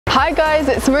Hi guys,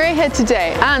 it's Maria here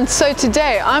today, and so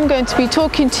today I'm going to be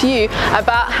talking to you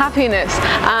about happiness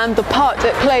and the part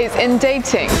it plays in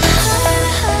dating.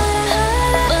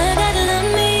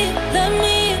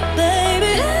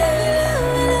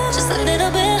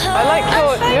 I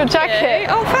like your jacket.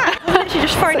 Oh, thanks. I'm literally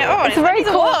just throwing it on. It's very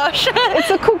cool. Wash. It's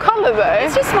a cool colour though.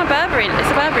 It's just my Burberry.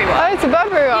 It's a Burberry one. Oh, it's a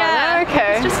Burberry one. Yeah.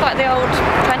 Okay. It's just like the old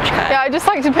trench coat. Yeah, I just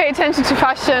like to pay attention to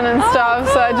fashion and stuff,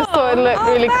 so I just thought it looked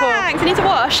really thanks. I need to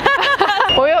wash.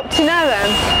 What are you up to now then?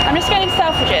 I'm just getting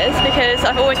Selfridges because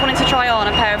I've always wanted to try on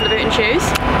a pair of Louboutin shoes.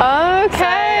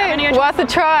 Okay. So worth a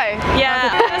try.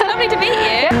 Yeah. It's lovely to meet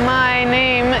you. My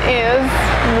name is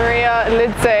Maria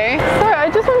Lidze. Sorry, I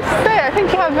just want to say, I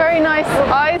think you have very nice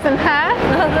eyes and hair.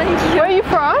 Oh, thank you. Where are you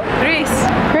from? Greece.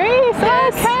 Greece?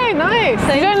 Yes. Okay, nice.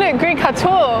 You don't look Greek at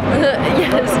all.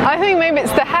 Yes. I think maybe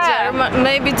it's the hair.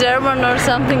 Maybe German or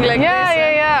something like this.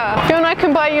 Yeah. If you want, I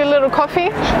can buy you a little coffee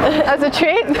as a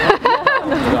treat.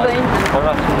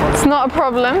 It's not a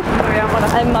problem.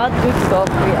 I'm mad with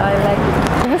coffee. I like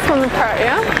it. This one's a part,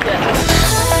 yeah?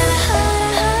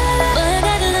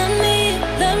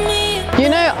 You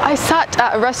know, I sat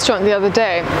at a restaurant the other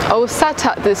day. I was sat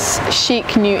at this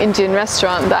chic new Indian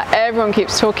restaurant that everyone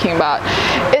keeps talking about.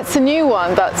 It's a new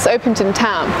one that's opened in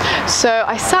town. So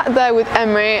I sat there with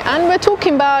Emre and we're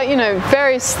talking about, you know,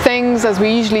 various things as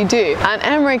we usually do. And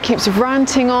Emre keeps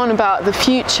ranting on about the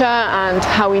future and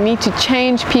how we need to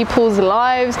change people's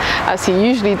lives, as he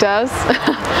usually does.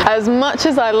 As much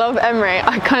as I love Emre,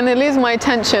 I kind of lose my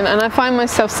attention and I find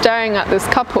myself staring at this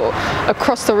couple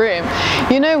across the room.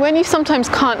 You know, when you sometimes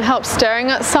can't help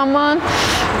staring at someone,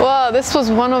 well, this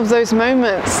was one of those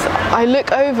moments. I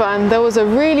look over and there was a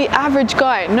really average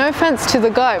guy. No offense to the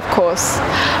guy, of course,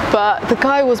 but the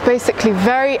guy was basically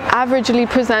very averagely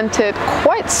presented,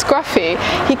 quite scruffy.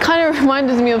 He kind of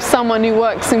reminded me of someone who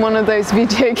works in one of those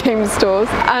video game stores.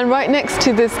 And right next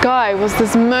to this guy was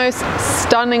this most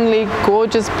stunningly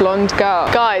gorgeous blonde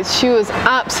girl. Guys, she was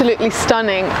absolutely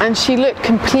stunning and she looked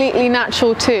completely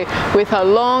natural too, with her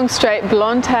long straight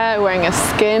blonde hair, wearing a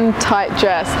skin-tight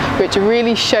dress which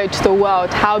really showed to the world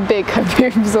how big her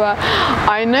boobs were.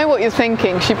 I know what you're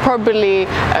thinking, she probably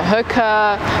a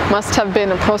hooker, must have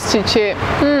been a prostitute.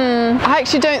 I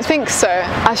actually don't think so,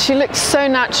 as she looked so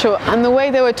natural, and the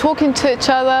way they were talking to each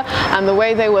other and the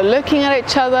way they were looking at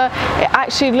each other, it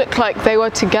actually looked like they were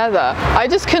together. I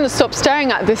just couldn't stop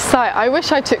staring at this sight. I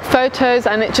wish I took photos,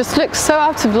 and it just looked so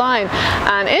out of line.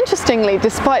 And interestingly,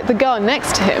 despite the girl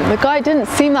next to him, the guy didn't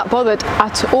seem that bothered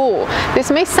at all.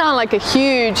 This may sound like a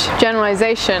huge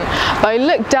generalization, but it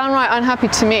looked downright unhappy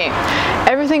to me.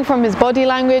 Everything from his body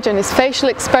language and his facial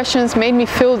expressions made me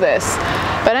feel this.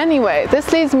 But anyway,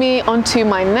 this leads me on to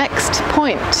my next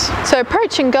point. So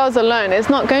approaching girls alone is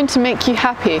not going to make you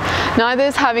happy. Neither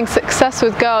is having success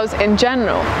with girls in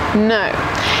general. No.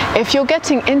 If you're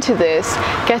getting into this,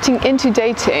 getting into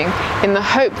dating in the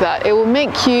hope that it will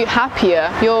make you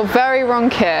happier, you're very wrong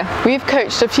here. We've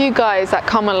coached a few guys at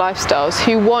Karma Lifestyles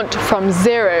who want from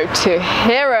zero to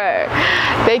hero.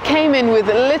 They came in with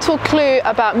little clue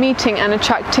about meeting and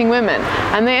attracting women,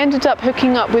 and they ended up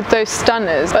hooking up with those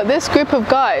stunners. But this group of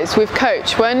guys we've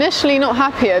coached were initially not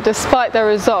happier despite their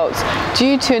results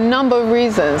due to a number of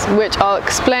reasons, which I'll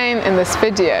explain in this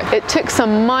video. It took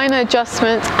some minor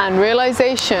adjustments and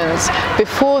realizations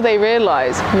before they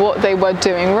realized what they were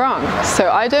doing wrong. So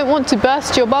I don't want to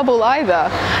burst your bubble either.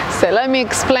 So let me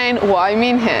explain what I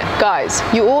mean here. Guys,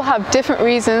 you all have different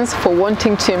reasons for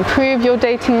wanting to improve your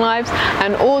dating lives,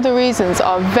 and all the reasons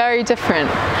are very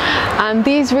different. And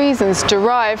these reasons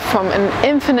derive from an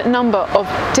infinite number of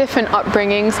different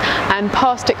upbringings and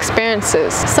past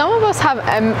experiences. Some of us have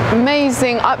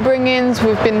amazing upbringings.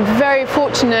 We've been very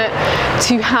fortunate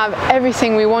to have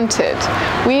everything we wanted.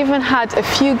 We even had a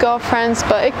few girlfriends,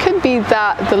 but it could be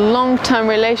that the long-term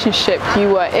relationship you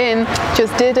were in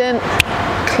just didn't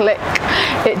click.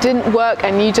 It didn't work,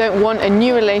 and you don't want a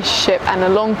new relationship and a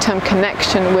long-term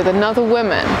connection with another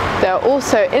woman. There are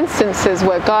also instances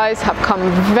where guys have come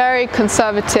very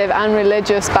conservative and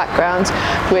religious backgrounds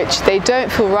which they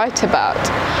don't feel right about,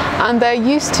 and they're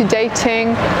used to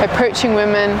dating, approaching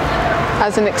women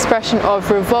as an expression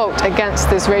of revolt against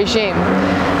this regime.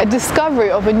 A discovery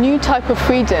of a new type of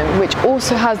freedom which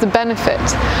also has the benefit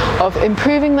of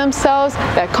improving themselves,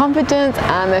 their confidence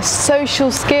and their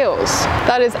social skills.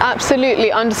 That is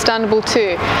absolutely understandable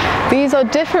too. These are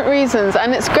different reasons,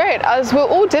 and it's great as we're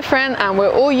all different and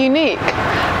we're all unique.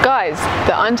 Guys,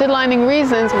 the underlying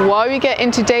reasons why we get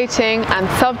into dating and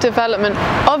self-development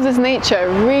of this nature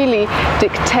really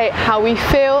dictate how we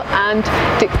feel and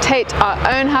dictate our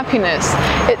own happiness.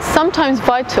 It's sometimes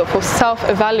vital for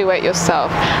self-evaluate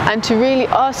yourself and to really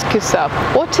ask yourself,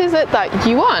 what is it that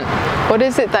you want? What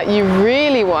is it that you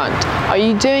really want? Are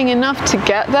you doing enough to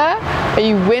get there? Are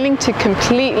you willing to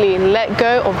completely let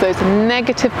go of those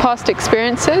negative past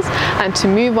experiences and to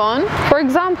move on? For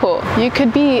example, you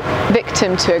could be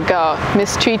victim to a girl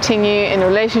mistreating you in a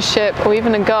relationship, or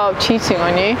even a girl cheating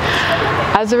on you.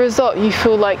 As a result, you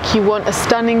feel like you want a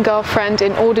stunning girlfriend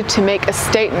in order to make a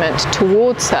statement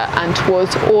towards her and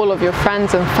towards all of your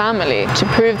friends and family to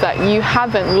prove that you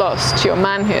haven't lost your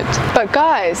manhood. But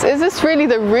guys, is this really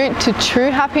the route to true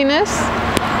happiness?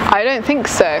 I don't think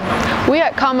so. We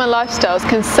at Karma Lifestyles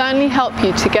can certainly help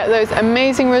you to get those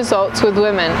amazing results with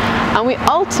women, and we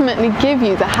ultimately give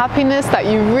you the happiness that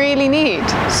you really need.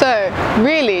 So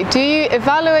really, do you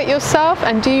evaluate yourself,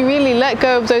 and do you really let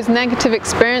go of those negative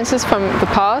experiences from the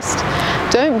past?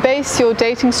 Don't base your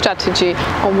dating strategy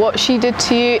on what she did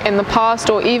to you in the past,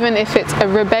 or even if it's a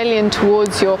rebellion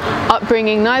towards your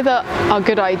upbringing. Neither are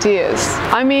good ideas.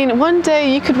 I mean, one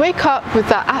day you could wake up with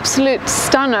that absolute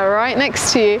stunner right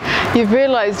next to you. You've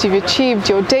realized you've achieved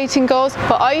your dating goals,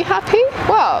 but are you happy?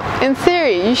 Well, in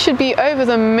theory, you should be over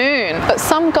the moon. But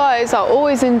some guys are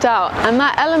always in doubt, and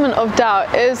that element of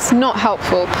doubt is not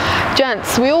helpful.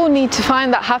 Gents, we all need to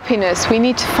find that happiness. We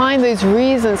need to find those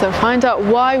reasons and find out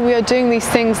why we are doing these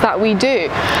things that we do.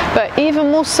 But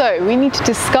even more so, we need to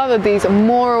discover these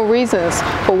moral reasons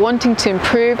for wanting to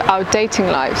improve our dating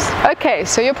lives. Okay,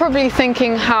 so you're probably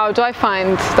thinking, how do I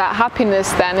find that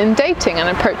happiness then in dating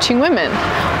and approaching women?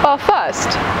 Well,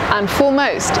 first and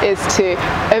foremost is to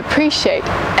appreciate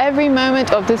every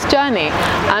moment of this journey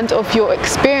and of your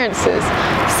experiences.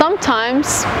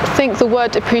 Sometimes I think the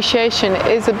word appreciation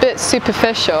is a bit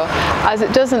superficial, as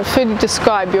it doesn't fully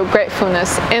describe your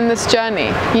gratefulness in this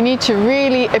journey. You need to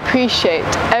really appreciate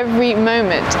every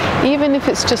moment, even if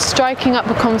it's just striking up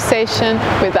a conversation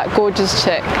with that gorgeous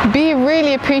chick. Be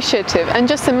really appreciative, and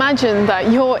just imagine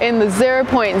that you're in the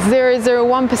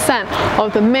 0.001%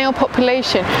 of the male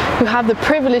population who have the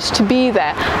privilege to be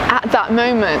there at that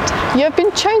moment. You have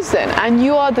been chosen, and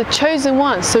you are the chosen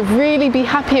one, so really be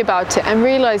happy about it and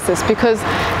realize this, because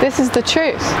this is the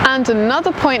truth. And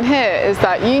another point here is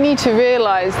that you need to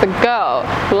realize the girl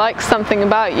likes something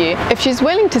about you. If she's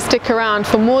willing to stick around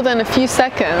for more than a few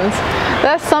seconds,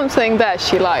 there's something there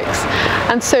she likes.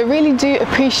 And so really do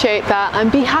appreciate that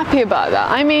and be happy about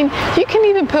that. I mean, you can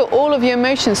even put all of your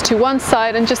emotions to one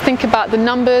side and just think about the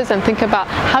numbers and think about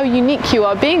how unique you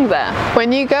are being there.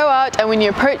 When you go out and when you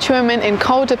approach women in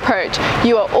cold approach,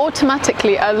 you are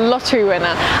automatically a lottery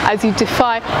winner, as you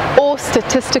defy all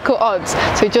statistical odds.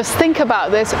 So just think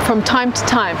about this from time to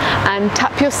time and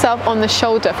tap yourself on the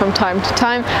shoulder from time to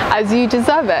time, as you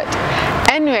deserve it.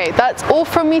 Anyway, that's all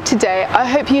from me today. I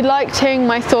hope you liked hearing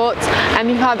my thoughts, and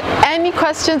if you have any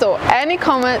questions or any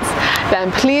comments,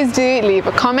 then please do leave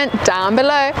a comment down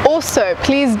below. Also,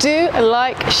 please do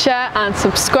like, share and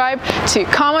subscribe to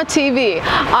Karma TV.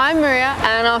 I'm Maria,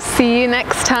 and I'll see you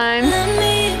next time.